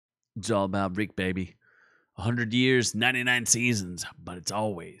It's all about Rick, baby. 100 years, 99 seasons, but it's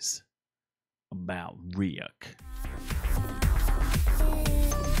always about Rick.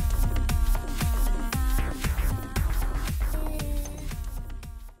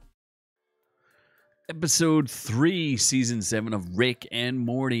 Episode 3, Season 7 of Rick and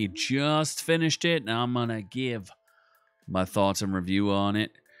Morty. Just finished it, and I'm going to give my thoughts and review on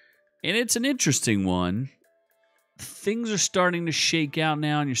it. And it's an interesting one. Things are starting to shake out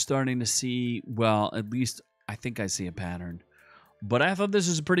now, and you're starting to see, well, at least I think I see a pattern. But I thought this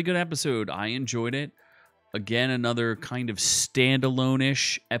was a pretty good episode. I enjoyed it. Again, another kind of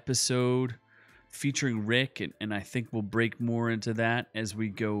standalone-ish episode featuring Rick, and I think we'll break more into that as we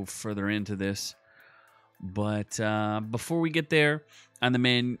go further into this. But before we get there, I'm the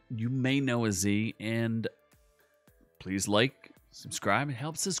man you may know as Z, and please like, subscribe. It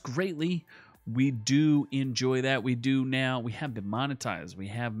helps us greatly. We do enjoy that. We do now. We have been monetized. We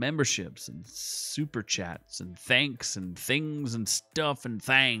have memberships and super chats and thanks and things and stuff and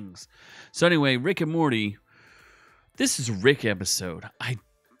things. So anyway, Rick and Morty. This is a Rick episode.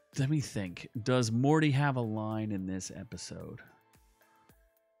 Let me think. Does Morty have a line in this episode?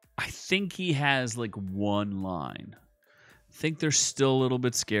 I think he has like one line. I think they're still a little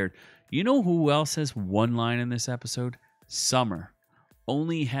bit scared. You know who else has one line in this episode? Summer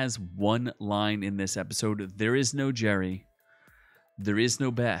only has one line in this episode. There is no Jerry. There is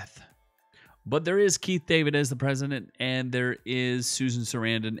no Beth. But there is Keith David as the president, and there is Susan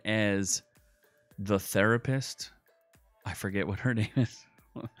Sarandon as the therapist. I forget what her name is.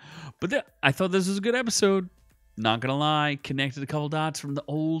 But I thought this was a good episode. Not gonna lie, connected a couple dots from the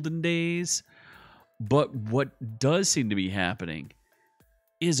olden days. But what does seem to be happening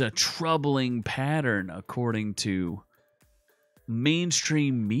is a troubling pattern according to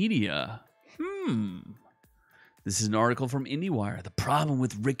mainstream media. This is an article from IndieWire. The problem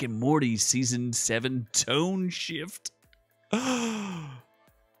with Rick and Morty Season 7 tone shift.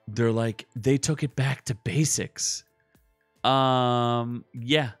 They're like, they took it back to basics.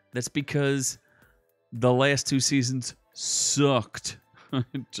 Yeah, that's because the last 2 seasons sucked.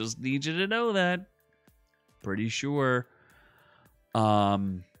 Just need you to know that. Pretty sure.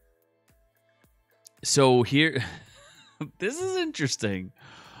 So here, this is interesting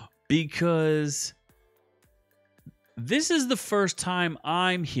because this is the first time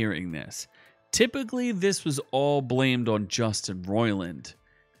I'm hearing this. Typically, this was all blamed on Justin Roiland,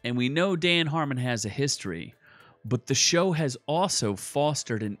 and we know Dan Harmon has a history. But the show has also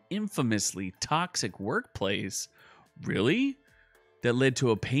fostered an infamously toxic workplace. Really? That led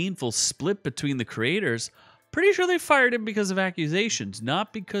to a painful split between the creators. Pretty sure they fired him because of accusations,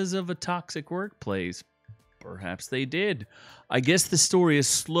 not because of a toxic workplace. Perhaps they did. I guess the story is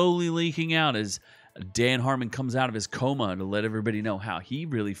slowly leaking out as Dan Harmon comes out of his coma to let everybody know how he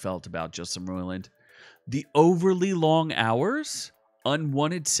really felt about Justin Roiland. The overly long hours,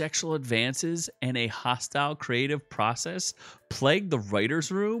 unwanted sexual advances, and a hostile creative process plagued the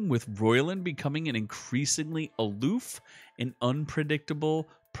writer's room, with Roiland becoming an increasingly aloof and unpredictable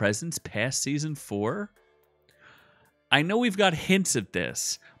presence past Season 4. I know we've got hints at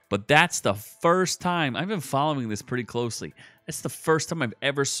this, but that's the first time. I've been following this pretty closely. That's the first time I've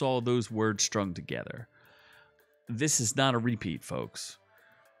ever saw those words strung together. This is not a repeat, folks.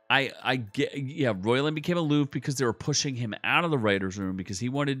 I get, yeah, Roiland became aloof because they were pushing him out of the writer's room because he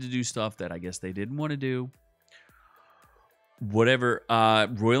wanted to do stuff that I guess they didn't want to do. Whatever.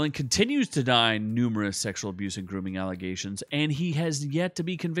 Roiland continues to deny numerous sexual abuse and grooming allegations, and he has yet to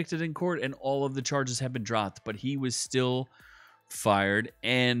be convicted in court, and all of the charges have been dropped, but he was still fired.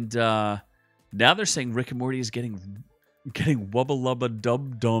 And now they're saying Rick and Morty is getting wubba lubba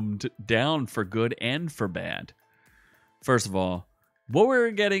dub dumbed down for good and for bad. First of all, what we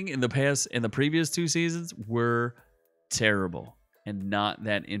were getting in the previous 2 seasons were terrible and not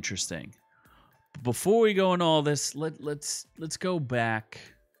that interesting. But before we go on all this, let's go back.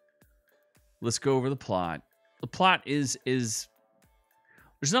 Let's go over the plot. The plot is there's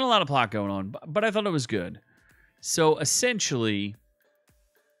not a lot of plot going on, but I thought it was good. So essentially,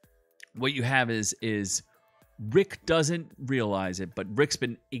 what you have is Rick doesn't realize it, but Rick's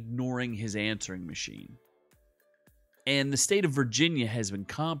been ignoring his answering machine. And the state of Virginia has been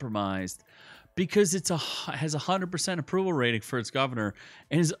compromised because has a 100% approval rating for its governor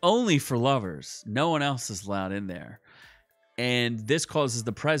and is only for lovers. No one else is allowed in there. And this causes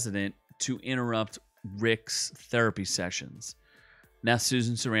the president to interrupt Rick's therapy sessions. Now,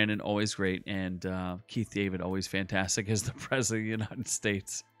 Susan Sarandon, always great, and Keith David, always fantastic as the president of the United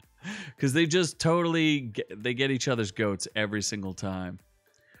States. Because they just totally get each other's goats every single time.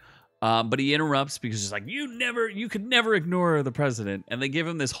 But he interrupts because he's like, you could never ignore the president. And they give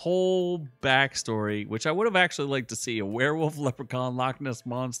him this whole backstory, which I would have actually liked to see. A werewolf, leprechaun, Loch Ness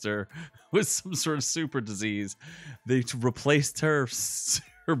monster with some sort of super disease. They replaced her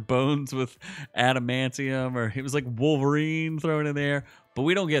bones with adamantium, or it was like Wolverine thrown in there. But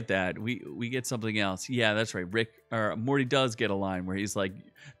we don't get that. We get something else. Yeah, that's right. Morty does get a line where he's like,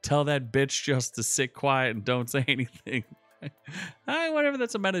 tell that bitch just to sit quiet and don't say anything. Whatever,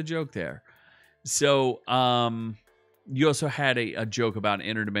 that's a meta joke there. So you also had a joke about an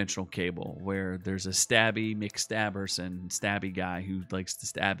interdimensional cable where there's a stabby McStabberson stabby guy who likes to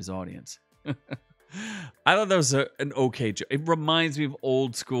stab his audience. I thought that was an okay joke. It reminds me of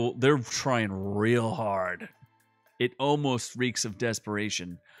old school. They're trying real hard. It almost reeks of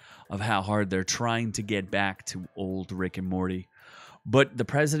desperation of how hard they're trying to get back to old Rick and Morty. But the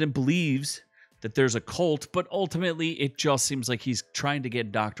president believes that there's a cult, but ultimately it just seems like he's trying to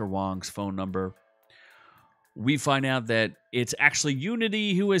get Dr. Wong's phone number. We find out that it's actually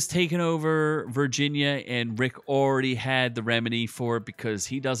Unity who has taken over Virginia, and Rick already had the remedy for it because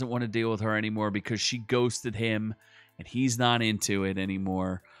he doesn't want to deal with her anymore because she ghosted him and he's not into it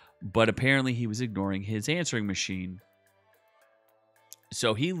anymore. But apparently he was ignoring his answering machine.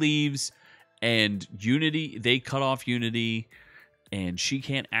 So he leaves, and they cut off Unity, and she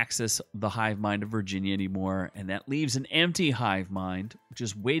can't access the hive mind of Virginia anymore, and that leaves an empty hive mind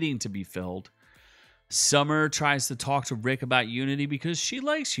just waiting to be filled. Summer tries to talk to Rick about Unity because she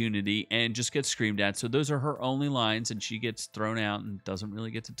likes Unity and just gets screamed at. So those are her only lines, and she gets thrown out and doesn't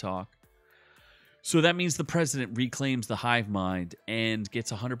really get to talk. So that means the president reclaims the hive mind and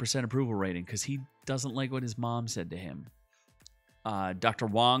gets 100% approval rating because he doesn't like what his mom said to him. Dr.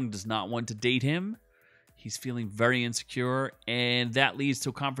 Wong does not want to date him. He's feeling very insecure, and that leads to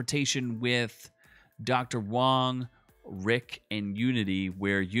a confrontation with Dr. Wong, Rick, and Unity,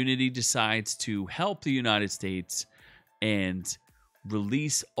 where Unity decides to help the United States and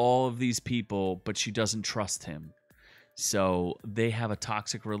release all of these people, but she doesn't trust him. So they have a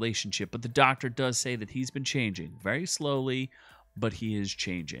toxic relationship, but the doctor does say that he's been changing very slowly, but he is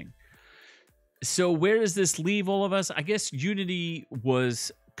changing. So where does this leave all of us? I guess Unity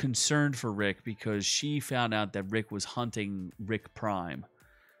was concerned for Rick because she found out that Rick was hunting Rick Prime.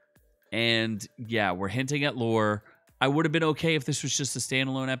 And yeah, we're hinting at lore. I would have been okay if this was just a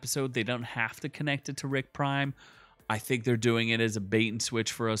standalone episode. They don't have to connect it to Rick Prime. I think they're doing it as a bait and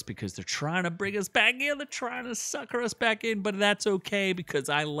switch for us because they're trying to bring us back in. They're trying to sucker us back in, but that's okay because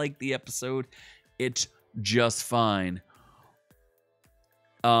I like the episode. It's just fine.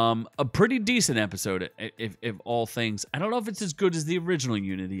 A pretty decent episode, if all things. I don't know if it's as good as the original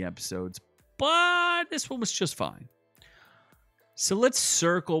Unity episodes, but this one was just fine. So let's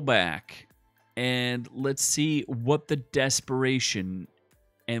circle back and let's see what the desperation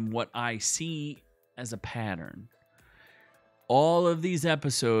and what I see as a pattern. All of these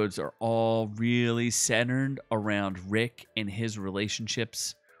episodes are all really centered around Rick and his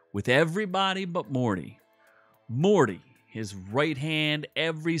relationships with everybody but Morty. Morty, his right hand,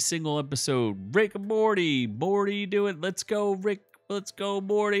 every single episode. Rick and Morty. Morty, do it. Let's go, Rick. Let's go,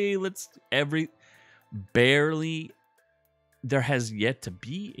 Morty. Barely. There has yet to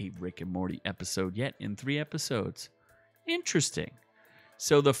be a Rick and Morty episode yet in 3 episodes. Interesting.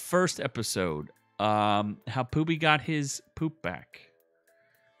 So the first episode, how Poopy got his poop back.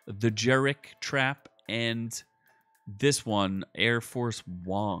 The Jerrick trap, and this one, Air Force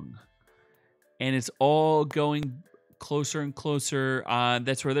Wong. And it's all going closer and closer.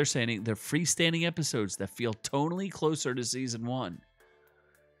 That's where they're saying they're freestanding episodes that feel tonally closer to season 1.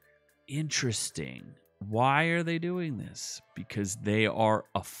 Interesting. Why are they doing this? Because they are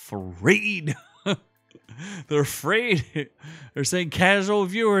afraid. They're afraid. They're saying, casual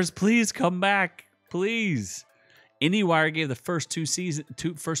viewers, please come back. Please. IndieWire gave the first two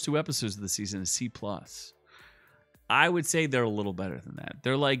episodes of the season a C+. I would say they're a little better than that.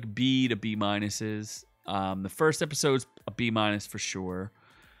 They're like B to B minuses. The first episode's a B minus for sure.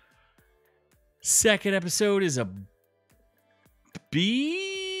 Second episode is a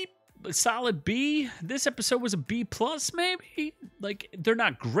B, a solid B. This episode was a B plus, maybe. Like, they're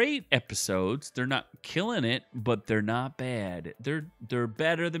not great episodes. They're not killing it, but they're not bad. They're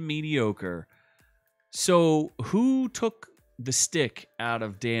better than mediocre. So who took the stick out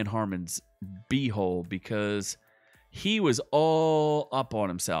of Dan Harmon's beehole? Because he was all up on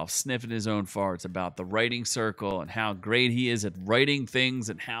himself, sniffing his own farts about the writing circle and how great he is at writing things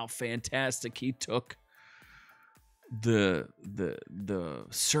and how fantastic he took the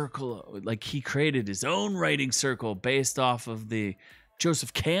circle. Like, he created his own writing circle based off of the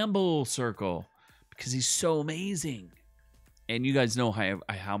Joseph Campbell circle because he's so amazing. And you guys know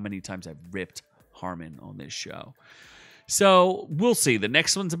how many times I've ripped Harmon on this show. So we'll see. The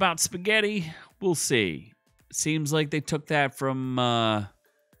next one's about spaghetti. We'll see. Seems like they took that from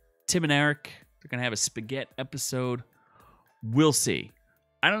Tim and Eric. They're going to have a spaghetti episode. We'll see.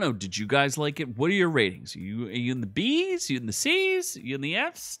 I don't know. Did you guys like it? What are your ratings? Are you in the B's? Are you in the C's? Are you in the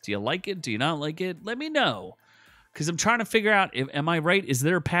F's? Do you like it? Do you not like it? Let me know. Because I'm trying to figure out, am I right? Is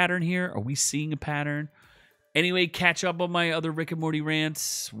there a pattern here? Are we seeing a pattern? Anyway, catch up on my other Rick and Morty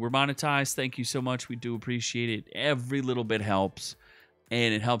rants. We're monetized. Thank you so much. We do appreciate it. Every little bit helps.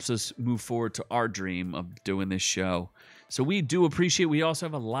 And it helps us move forward to our dream of doing this show. So we do appreciate it. We also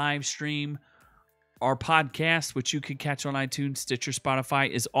have a live stream. Our podcast, which you can catch on iTunes, Stitcher, Spotify,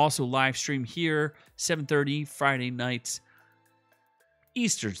 is also live stream here, 7:30 Friday nights,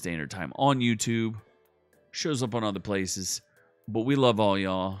 Eastern Standard Time on YouTube. Shows up on other places. But we love all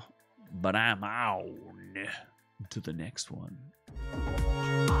y'all. But I'm on to the next one.